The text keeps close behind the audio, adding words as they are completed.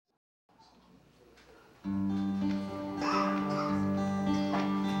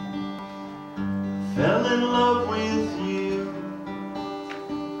fell in love with you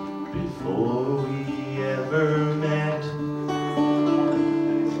before we ever met.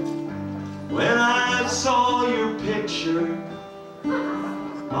 When I saw your picture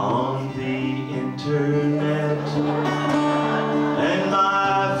on the internet, and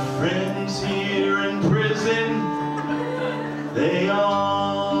my friends here in prison, they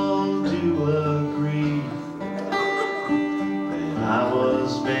all do agree that I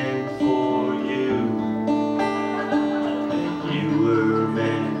was meant for you, and you were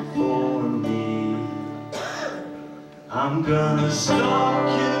meant for me. I'm gonna stalk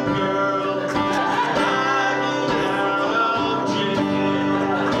you, girl.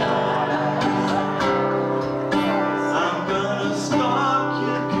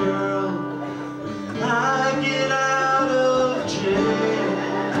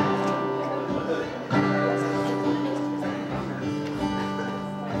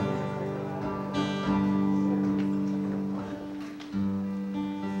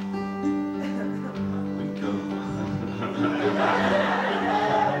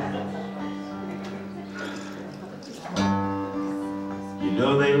 You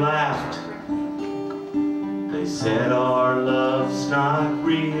know they laughed, they said our love's not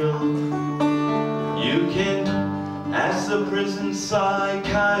real. You can ask the prison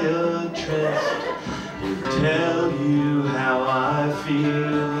psychiatrist, he'll tell you how I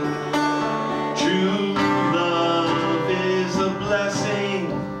feel. True love is a blessing,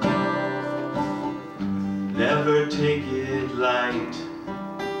 never take it light.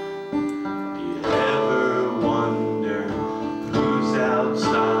 You ever wonder who's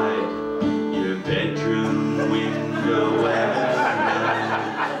outside your bedroom window at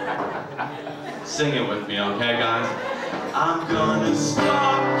night? Sing it with me, okay, guys? I'm gonna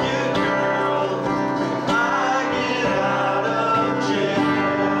stalk you, girl, when I get out of jail.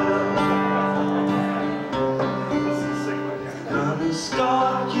 Gonna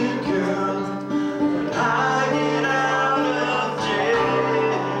stalk you, girl, when I get out of jail.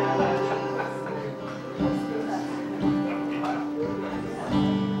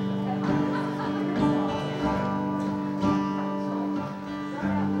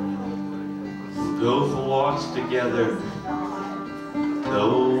 Go for walks together,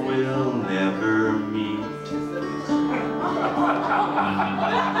 though we'll never meet.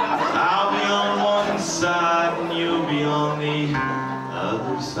 I'll be on one side and you'll be on the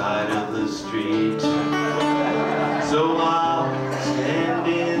other side of the street. So I'll stand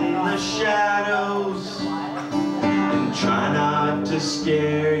in the shadows and try not to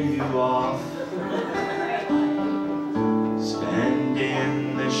scare you off. Stand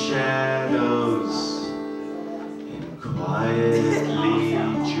in the shadows and quietly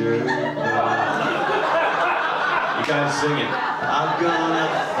jerk off. You guys sing it. I'm gonna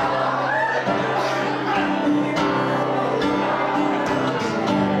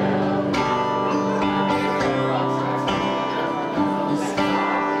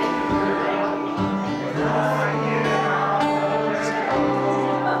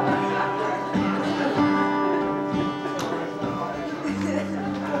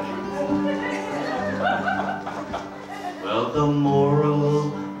the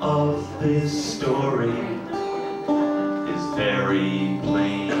moral of this story is very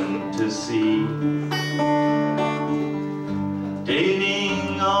plain to see.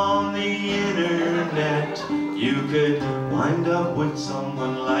 Dating on the internet, you could wind up with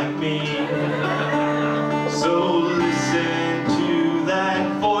someone like me. So listen to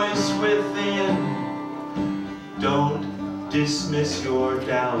that voice within. Don't dismiss your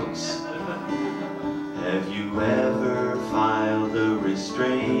doubts. Have you ever filed a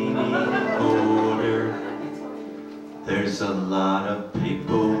restraining order? There's a lot of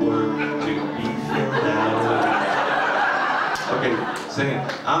paperwork to be filled out. Okay, sing it.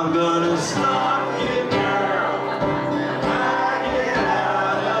 I'm gonna stalk you, girl, when I get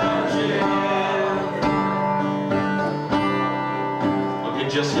out of jail. Okay,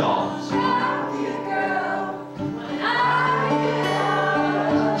 just y'all.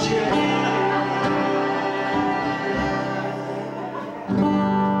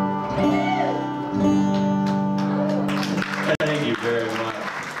 Thank you very much.